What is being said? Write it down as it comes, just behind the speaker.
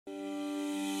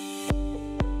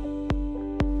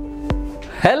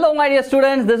Hello my dear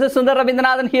students, this is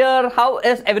Sundar here. How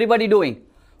is everybody doing?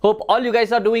 Hope all you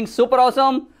guys are doing super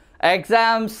awesome.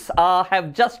 Exams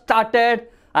have just started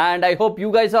and I hope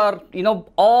you guys are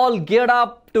all geared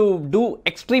up to do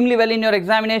extremely well in your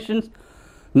examinations.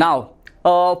 Now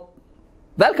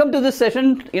welcome to this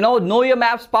session, Know Your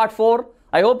Maps part 4.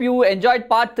 I hope you enjoyed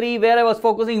part 3 where I was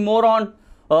focusing more on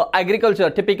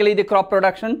agriculture, typically the crop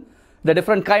production, the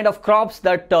different kind of crops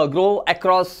that grow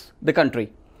across the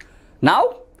country.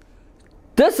 Now,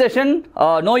 this session,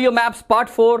 Know Your Maps Part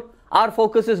 4, our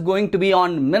focus is going to be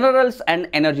on minerals and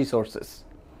energy sources.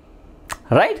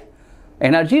 Right?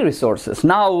 Energy resources.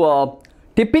 Now,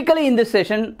 typically in this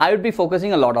session, I would be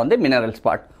focusing a lot on the minerals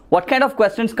part. What kind of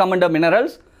questions come under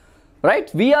minerals?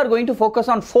 Right? We are going to focus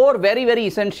on 4 very, very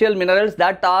essential minerals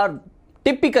that are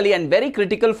typically and very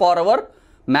critical for our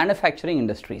manufacturing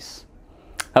industries.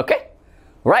 Okay?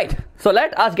 Right. So,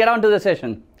 let us get on to the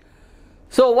session.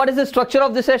 So what is the structure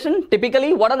of the session?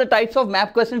 Typically, what are the types of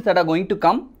map questions that are going to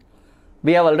come?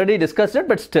 We have already discussed it,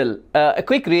 but still a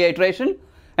quick reiteration.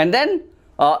 And then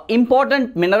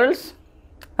important minerals.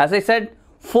 As I said,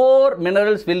 4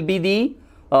 minerals will be the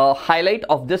highlight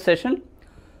of this session,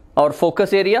 our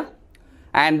focus area.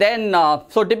 And then,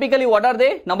 so typically what are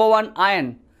they? Number 1,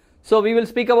 iron. So we will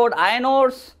speak about iron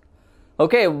ores.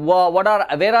 Okay,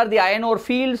 where are the iron ore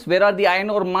fields? Where are the iron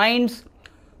ore mines?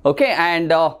 Okay,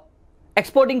 and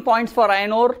exporting points for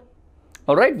iron ore.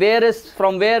 All right,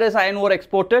 from where is iron ore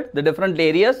exported? The different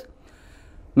areas.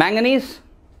 Manganese.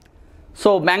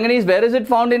 So manganese, where is it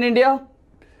found in India?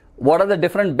 What are the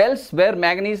different belts where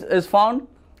manganese is found?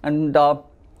 And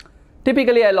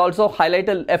typically I'll also highlight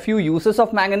a few uses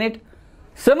of manganese.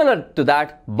 Similar to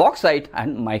that, bauxite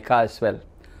and mica as well.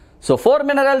 So 4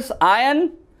 minerals: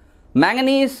 iron,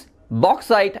 manganese,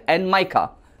 bauxite and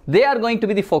mica. They are going to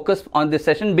be the focus on this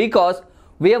session because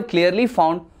we have clearly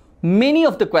found many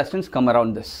of the questions come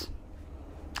around this.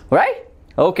 Right?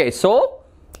 Okay, so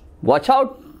watch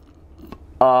out.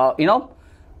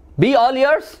 Be all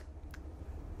ears.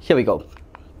 Here we go.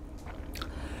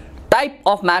 Type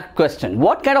of map question.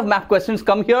 What kind of map questions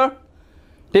come here?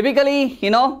 Typically,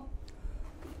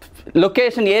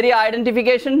 location, area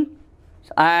identification,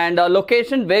 and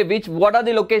location, what are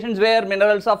the locations where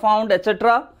minerals are found,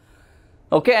 etc.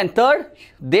 Okay, and third,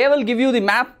 they will give you the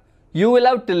map. You will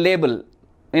have to label,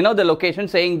 the location,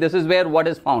 saying this is where what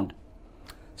is found.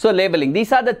 So labeling.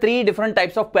 These are the 3 different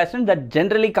types of questions that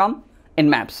generally come in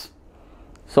maps.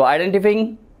 So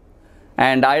identifying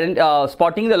and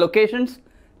spotting the locations,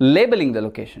 labeling the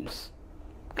locations.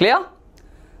 Clear?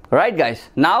 Right, guys.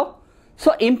 Now,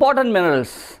 so important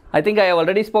minerals. I think I have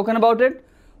already spoken about it.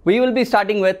 We will be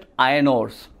starting with iron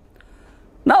ores.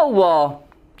 Now,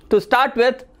 to start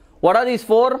with, what are these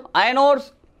 4? Iron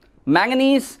ores,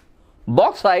 manganese,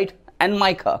 bauxite and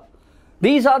mica.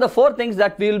 These are the 4 things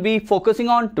that we will be focusing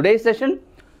on today's session.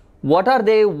 What are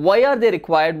they? Why are they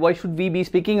required? Why should we be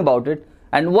speaking about it?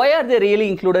 And why are they really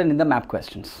included in the map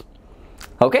questions?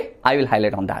 Okay, I will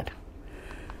highlight on that.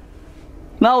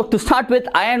 Now to start with,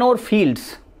 iron ore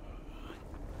fields.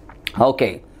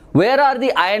 Okay, where are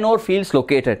the iron ore fields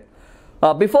located?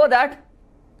 Before that,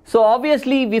 so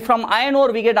obviously from iron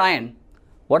ore we get iron.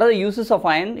 What are the uses of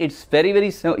iron? It's very,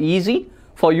 very easy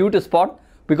for you to spot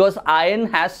because iron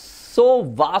has so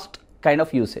vast kind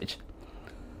of usage.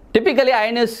 Typically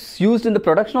iron is used in the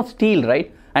production of steel,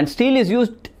 right? And steel is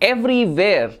used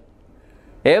everywhere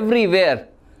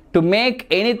to make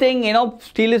anything.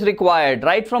 Steel is required.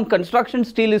 Right from construction,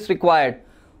 steel is required.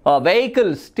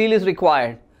 Vehicles, steel is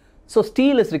required. So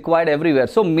steel is required everywhere.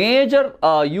 So major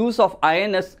use of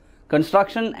iron is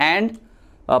construction and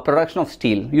production of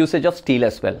steel, usage of steel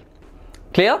as well.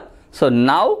 Clear? So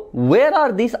now, where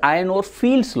are these iron ore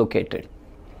fields located?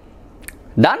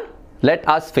 Done? Let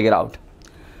us figure out.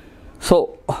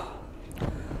 So,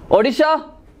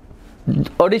 Odisha,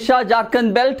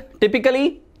 Jharkhand belt,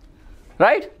 typically,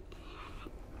 right?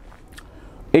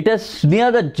 It is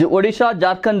near the Odisha,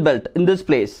 Jharkhand belt in this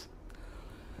place.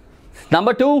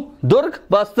 Number 2, Durg,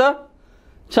 Bastar,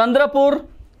 Chandrapur.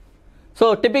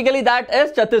 So, typically that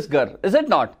is Chhattisgarh, is it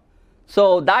not?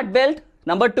 So, that belt,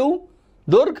 number 2,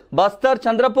 Durg, Bastar,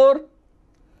 Chandrapur.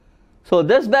 So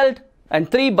this belt, and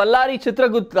 3, Ballari,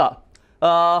 Chitragutta.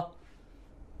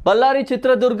 Ballari,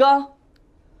 Chitradurga.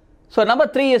 So number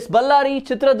 3 is Ballari,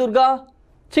 Chitradurga,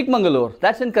 Chikmagalur.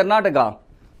 That's in Karnataka.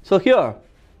 So here.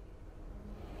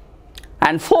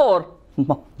 And 4,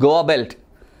 Goa belt.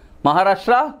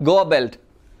 Maharashtra, Goa belt.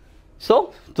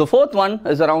 So the 4th one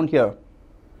is around here.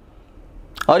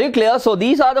 Are you clear? So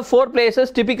these are the 4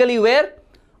 places typically where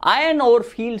iron ore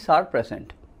fields are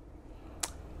present.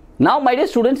 Now, my dear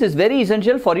students, it's very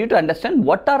essential for you to understand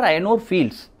what are iron ore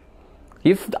fields.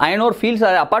 If iron ore fields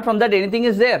are, apart from that, anything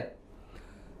is there,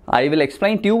 I will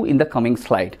explain to you in the coming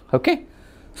slide. Okay.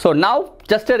 So now,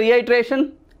 just a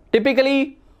reiteration.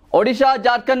 Typically, Odisha,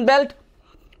 Jharkhand belt,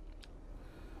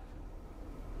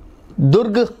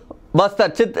 Durg,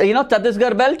 Bastar,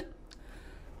 Chhattisgarh belt.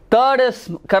 Third is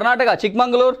Karnataka,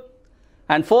 Chikmagalur,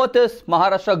 and fourth is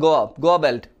Maharashtra, Goa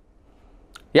belt.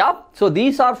 Yeah. So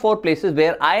these are 4 places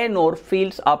where iron ore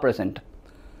fields are present.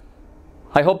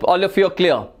 I hope all of you are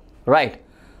clear. Right.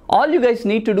 All you guys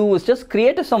need to do is just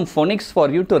create some phonics for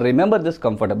you to remember this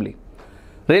comfortably.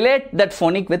 Relate that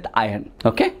phonic with iron.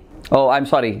 Okay. Oh, I'm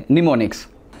sorry, mnemonics.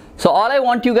 So all I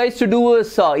want you guys to do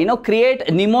is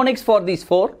create mnemonics for these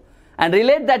 4 and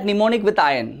relate that mnemonic with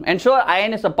iron. Ensure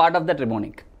iron is a part of that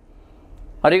mnemonic.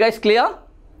 Are you guys clear?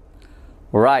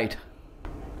 Right.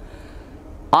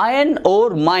 Iron ore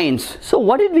mines. So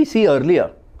what did we see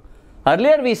earlier?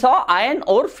 Earlier we saw iron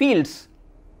ore fields.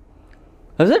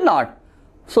 Is it not?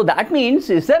 So that means,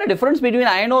 is there a difference between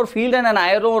iron ore field and an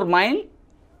iron ore mine?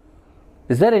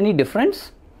 Is there any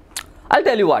difference? I'll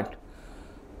tell you what.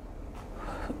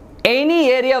 Any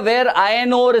area where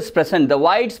iron ore is present, the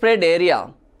widespread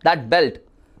area, that belt,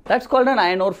 that's called an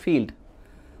iron ore field.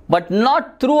 But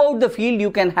not throughout the field you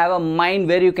can have a mine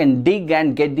where you can dig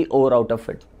and get the ore out of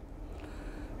it.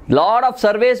 Lot of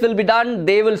surveys will be done.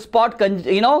 They will spot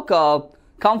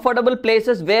comfortable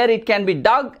places where it can be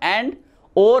dug and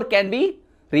ore can be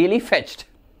really fetched.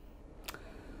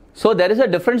 So there is a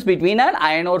difference between an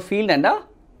iron ore field and a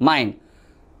mine.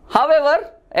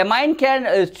 However, a mine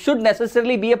should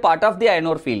necessarily be a part of the iron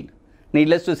ore field.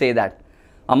 Needless to say that.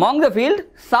 Among the field,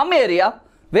 some area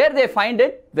where they find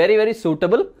it very, very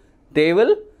suitable, they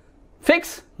will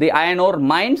fix the iron ore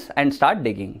mines and start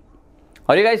digging.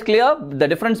 Are you guys clear? The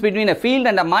difference between a field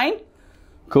and a mine?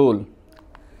 Cool.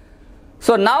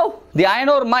 So now the iron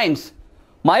ore mines.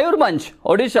 Mayurbhanj,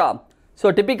 Odisha.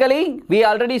 So typically we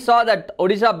already saw that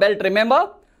Odisha belt, remember?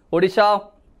 Odisha,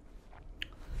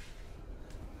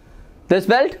 this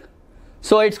belt.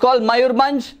 So it's called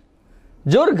Mayurbhanj.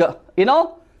 Jurg,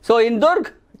 So in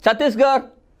Durg, Chhattisgarh,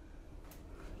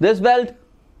 this belt.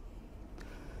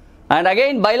 And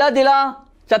again Bailadila,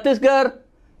 Chhattisgarh,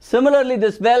 similarly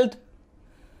this belt.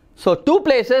 So 2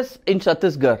 places in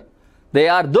Chhattisgarh. They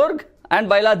are Durg and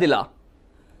Bailadila.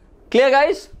 Clear,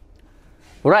 guys?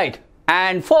 Right.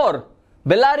 And 4,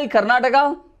 Bellary,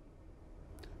 Karnataka,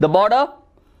 the border.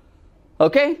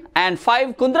 Okay. And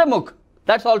 5, Kundramukh.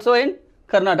 That's also in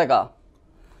Karnataka.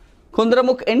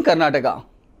 Kundramukh in Karnataka.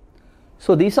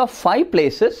 So these are 5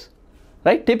 places,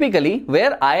 right, typically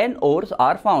where iron ores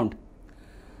are found.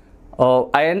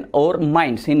 Iron ore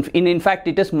mines. In fact,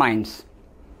 it is mines.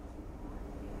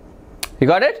 You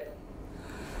got it?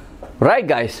 Right,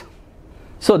 guys.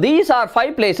 So these are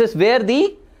 5 places where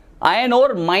the iron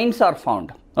ore mines are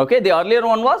found. Okay, the earlier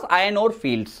one was iron ore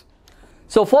fields.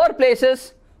 So 4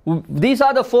 places, these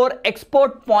are the 4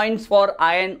 export points for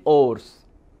iron ores.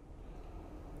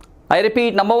 I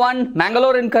repeat, number 1,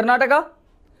 Mangalore in Karnataka.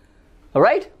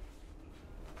 Alright.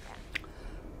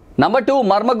 Number 2,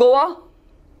 Marmagoa.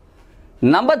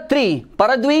 Number 3,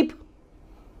 Paradweep.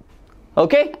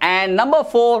 Okay, and number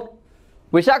 4,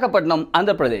 Visakhapatnam,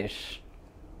 Andhra Pradesh.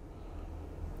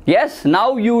 Yes,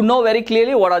 now you know very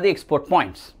clearly what are the export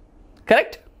points.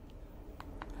 Correct?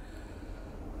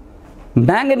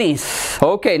 Manganese.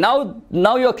 Okay, now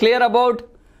you are clear about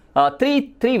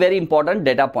three very important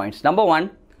data points. Number 1,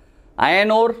 iron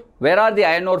ore. Where are the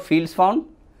iron ore fields found?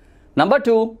 Number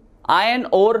 2, iron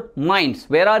ore mines.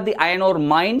 Where are the iron ore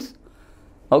mines?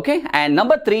 Okay, and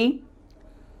number 3,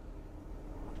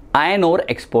 iron ore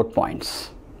export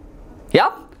points.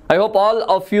 Yeah, I hope all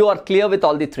of you are clear with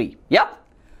all the 3. Yeah.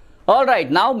 All right,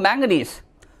 now manganese.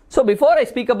 So before I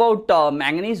speak about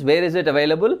manganese, where is it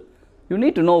available? You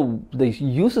need to know the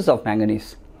uses of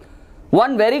manganese.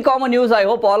 One very common use, I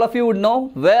hope all of you would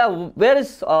know. Where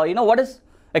is what is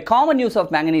a common use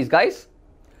of manganese, guys?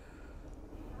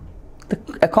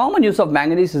 A common use of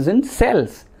manganese is in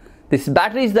cells. These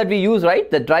batteries that we use, right?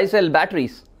 The dry cell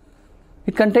batteries.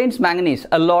 It contains manganese,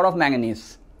 a lot of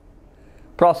manganese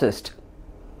processed.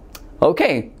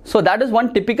 Okay, so that is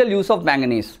one typical use of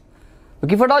manganese.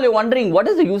 Okay, if at all you're wondering what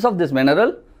is the use of this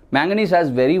mineral, manganese has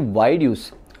very wide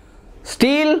use.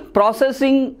 Steel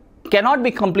processing cannot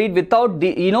be complete without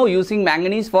using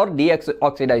manganese for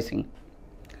deoxidizing.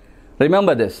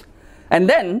 Remember this. And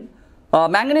then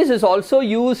manganese is also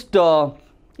used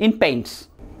in paints.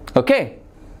 Okay,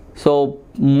 so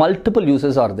multiple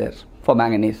uses are there for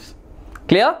manganese.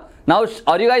 Clear? Now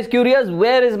are you guys curious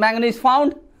where is manganese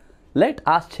found? Let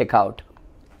us check out.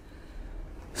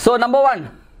 So number 1,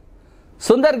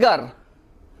 Sundargarh.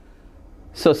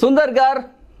 So Sundargarh,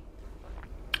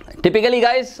 typically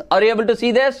guys, are you able to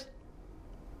see this?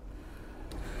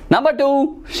 Number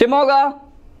 2, Shimoga.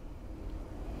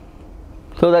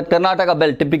 So that Karnataka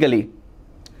belt typically.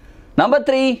 Number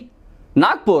 3,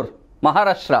 Nagpur,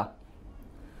 Maharashtra.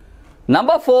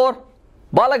 Number 4,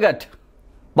 Balaghat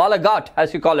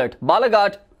as you call it,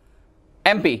 Balaghat,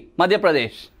 MP, Madhya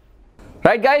Pradesh.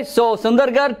 Right guys, so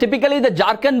Sundargarh, typically the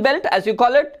Jharkhand belt as you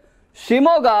call it,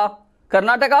 Shimoga,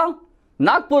 Karnataka,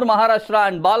 Nagpur, Maharashtra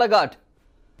and Balaghat,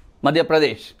 Madhya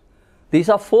Pradesh. These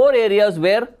are 4 areas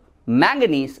where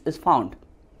manganese is found.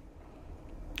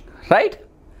 Right?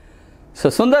 So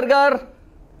Sundargarh,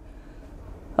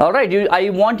 alright, I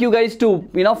want you guys to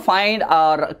find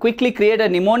or quickly create a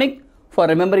mnemonic for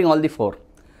remembering all the 4.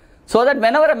 So that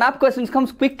whenever a map question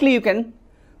comes, quickly you can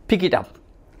pick it up.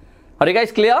 Are you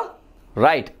guys clear?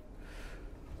 Right.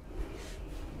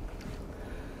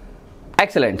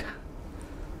 Excellent.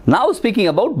 Now speaking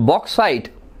about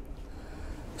bauxite.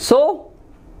 So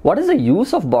what is the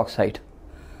use of bauxite?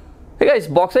 Hey guys,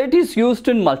 bauxite is used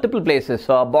in multiple places.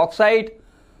 Bauxite,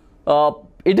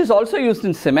 it is also used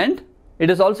in cement. It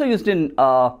is also used in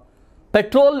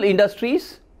petrol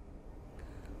industries.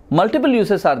 Multiple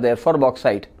uses are there for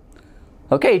bauxite.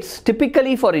 Okay, it's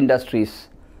typically for industries.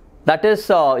 That is,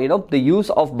 the use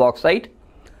of bauxite.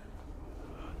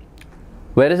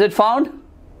 Where is it found?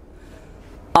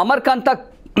 Amarkantak,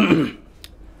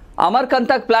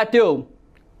 Amarkantak Plateau.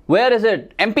 Where is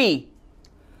it? MP.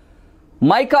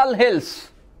 Maikal Hills,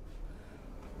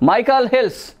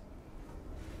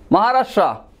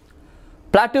 Maharashtra.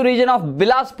 Plateau region of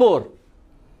Bilaspur.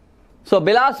 So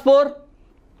Bilaspur,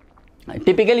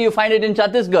 typically you find it in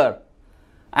Chhattisgarh.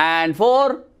 And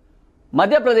for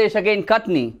Madhya Pradesh again,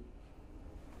 Katni.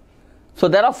 So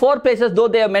there are 4 places though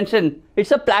they have mentioned.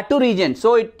 It's a plateau region,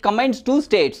 so it combines 2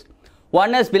 states.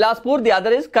 One is Bilaspur, the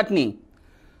other is Katni.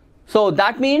 So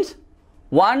that means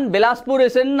one Bilaspur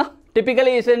is in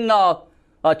typically is in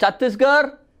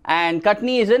Chhattisgarh and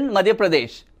Katni is in Madhya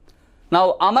Pradesh.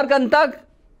 Now Amarkantak,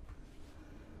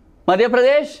 Madhya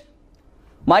Pradesh,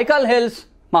 Maikal Hills,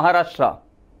 Maharashtra.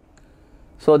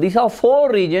 So these are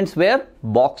 4 regions where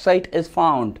bauxite is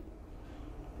found.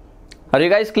 Are you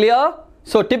guys clear?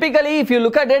 So typically if you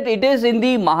look at it, it is in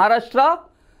the Maharashtra,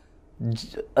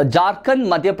 Jharkhand,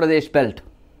 Madhya Pradesh belt.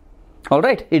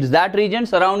 Alright, it's that region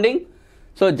surrounding.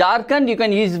 So Jharkhand you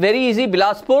can use very easy,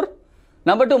 Bilaspur.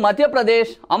 Number 2, Madhya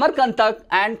Pradesh, Amarkantak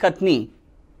and Katni.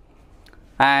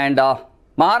 And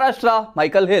Maharashtra,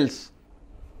 Maikal Hills.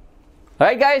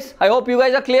 Right guys, I hope you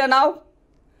guys are clear now.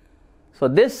 So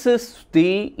this is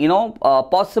the,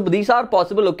 these are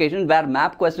possible locations where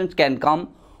map questions can come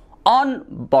on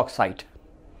bauxite.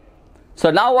 So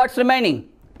now what's remaining?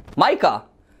 Mica.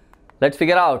 Let's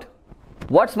figure out.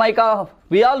 What's mica?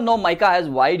 We all know mica has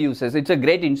wide uses. It's a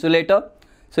great insulator.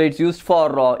 So it's used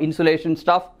for insulation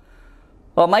stuff.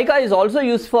 Mica is also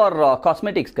used for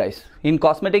cosmetics, guys. In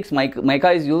cosmetics,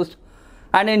 mica is used.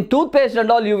 And in toothpaste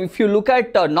and all, if you look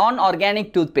at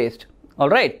non-organic toothpaste,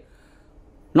 alright,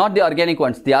 not the organic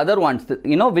ones, the other ones,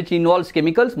 which involves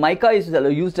chemicals, mica is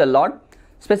used a lot,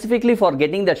 specifically for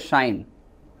getting that shine.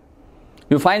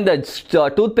 You find that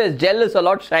toothpaste gel is a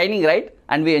lot shining, right?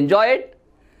 And we enjoy it.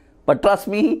 But trust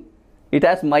me, it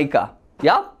has mica.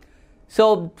 Yeah?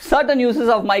 So, certain uses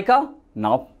of mica.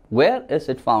 Now, where is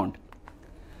it found?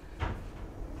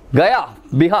 Gaya,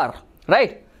 Bihar,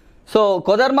 right? So,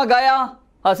 Kodarma Gaya,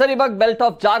 Hazaribagh belt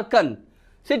of Jharkhand.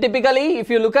 See, typically, if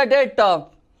you look at it,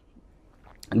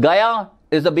 Gaya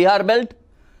is the Bihar belt.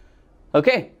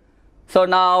 Okay. So,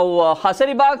 now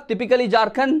Hazaribagh, typically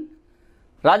Jharkhand.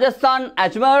 Rajasthan,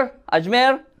 Ajmer,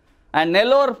 and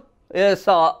Nellore is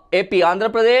AP, Andhra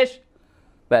Pradesh.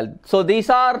 Well, so these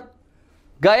are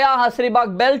Gaya,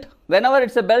 Hazaribagh belt. Whenever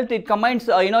it's a belt, it combines,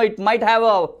 it might have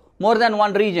more than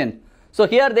one region. So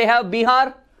here they have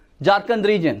Bihar, Jharkhand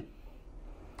region.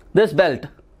 This belt,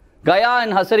 Gaya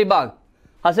and Hazaribagh.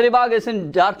 Hazaribagh is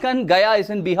in Jharkhand, Gaya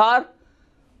is in Bihar,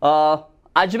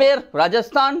 Ajmer,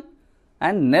 Rajasthan,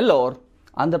 and Nellore,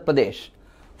 Andhra Pradesh.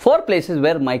 4 places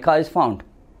where mica is found.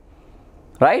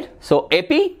 Right? So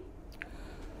AP,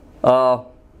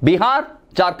 Bihar,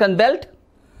 Jharkhand belt.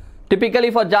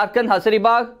 Typically for Jharkhand,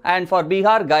 Hazaribagh, and for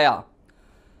Bihar, Gaya,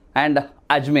 and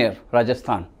Ajmer,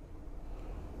 Rajasthan.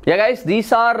 Yeah guys,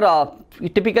 these are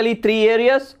typically 3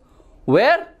 areas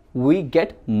where we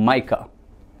get mica.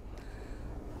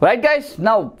 Right guys,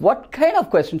 now what kind of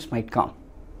questions might come?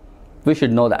 We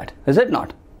should know that, is it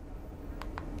not?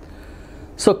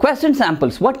 So question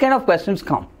samples, what kind of questions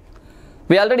come?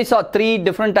 We already saw 3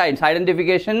 different types: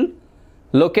 identification,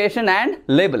 location and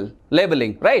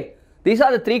labeling, right? These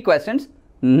are the 3 questions.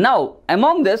 Now,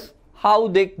 among this, how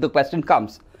the question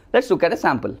comes. Let's look at a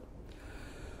sample.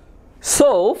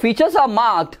 So, features are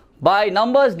marked by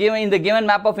numbers given in the given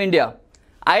map of India.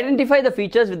 Identify the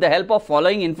features with the help of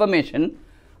following information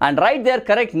and write their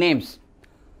correct names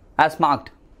as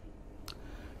marked.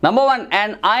 Number 1,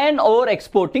 an iron ore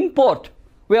exporting port.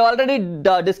 We have already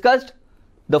discussed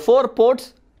the 4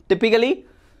 ports typically.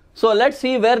 So let's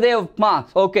see where they have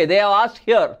marked. Okay, they have asked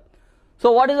here.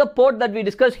 So what is the port that we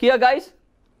discussed here, guys?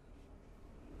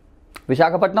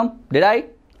 Visakhapatnam? Did I?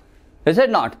 Is it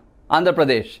not? Andhra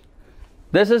Pradesh.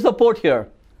 This is the port here.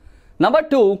 Number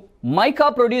 2,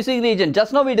 mica producing region.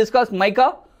 Just now we discussed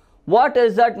mica. What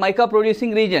is that mica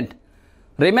producing region?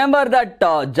 Remember that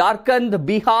Jharkhand,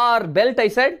 Bihar belt I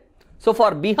said? So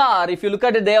for Bihar, if you look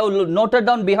at it, they have noted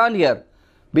down Bihar here.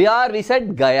 Bihar, we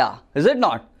said Gaya. Is it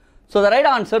not? So the right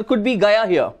answer could be Gaya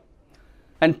here.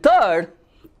 And third,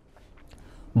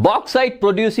 bauxite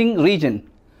producing region.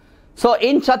 So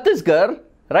in Chhattisgarh,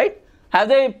 right? Have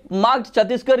they marked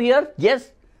Chhattisgarh here?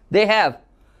 Yes, they have.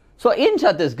 So in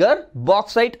Chhattisgarh,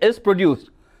 bauxite is produced.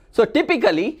 So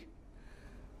typically,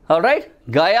 alright,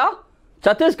 Gaya,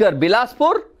 Chhattisgarh,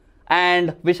 Bilaspur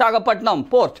and Visakhapatnam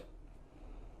port.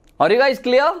 Are you guys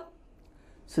clear?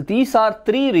 So these are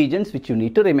 3 regions which you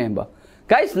need to remember.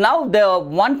 Guys, now the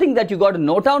one thing that you got to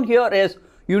note down here is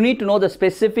you need to know the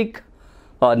specific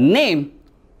name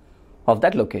of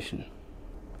that location.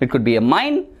 It could be a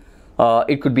mine,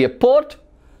 it could be a port,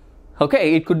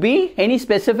 okay, it could be any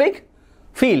specific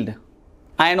field,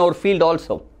 iron ore field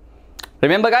also.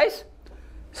 Remember guys?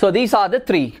 So these are the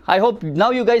 3. I hope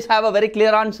now you guys have a very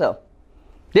clear answer.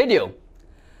 Did you?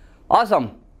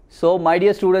 Awesome. So my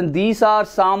dear students, these are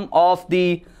some of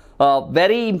the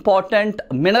very important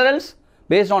minerals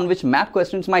based on which map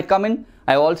questions might come in.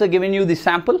 I have also given you the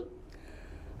sample.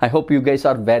 I hope you guys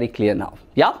are very clear now.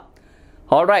 Yeah?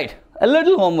 Alright, a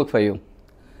little homework for you.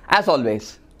 As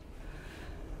always,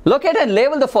 locate and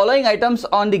label the following items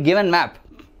on the given map.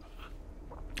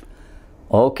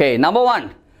 Okay, number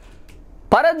 1,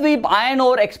 Paradweep iron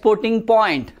ore exporting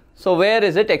point. So where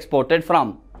is it exported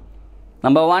from?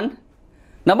 Number 1.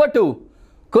 Number 2,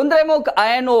 Kundremukh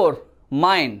iron ore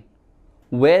mine.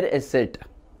 Where is it?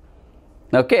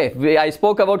 Okay, I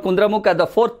spoke about Kundremukh as the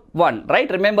 4th one, right?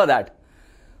 Remember that.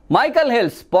 Michael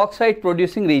Hills bauxite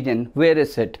producing region. Where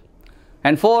is it?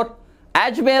 And 4,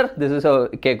 Ajmer, this is a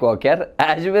cakewalk here.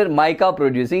 Ajmer mica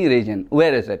producing region.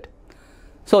 Where is it?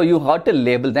 So you have to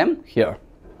label them here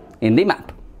in the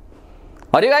map.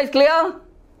 Are you guys clear?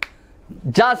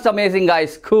 Just amazing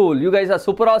guys. Cool. You guys are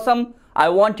super awesome. I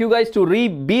want you guys to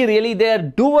be really there.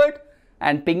 Do it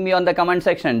and ping me on the comment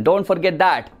section. Don't forget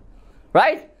that.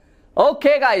 Right?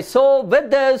 Okay guys. So with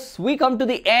this, we come to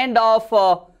the end of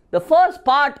the first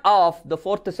part of the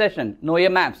 4th session. Know your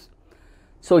maps.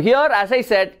 So here, as I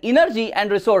said, energy and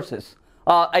resources.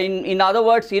 In other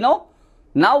words, you know,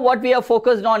 now what we are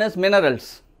focused on is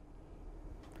minerals.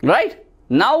 Right?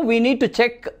 Now we need to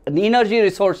check the energy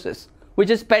resources, which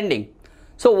is pending.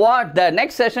 So what the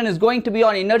next session is going to be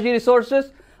on energy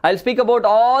resources. I'll speak about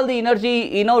all the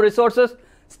energy, resources,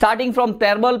 starting from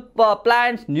thermal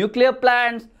plants, nuclear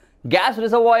plants, gas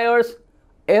reservoirs,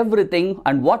 everything,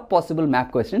 and what possible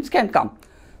map questions can come.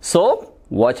 So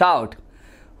watch out.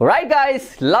 Alright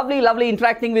guys, lovely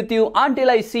interacting with you. Until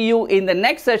I see you in the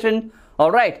next session.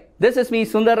 Alright, this is me,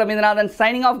 Sundar Rabindranathan,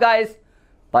 signing off guys.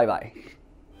 Bye bye.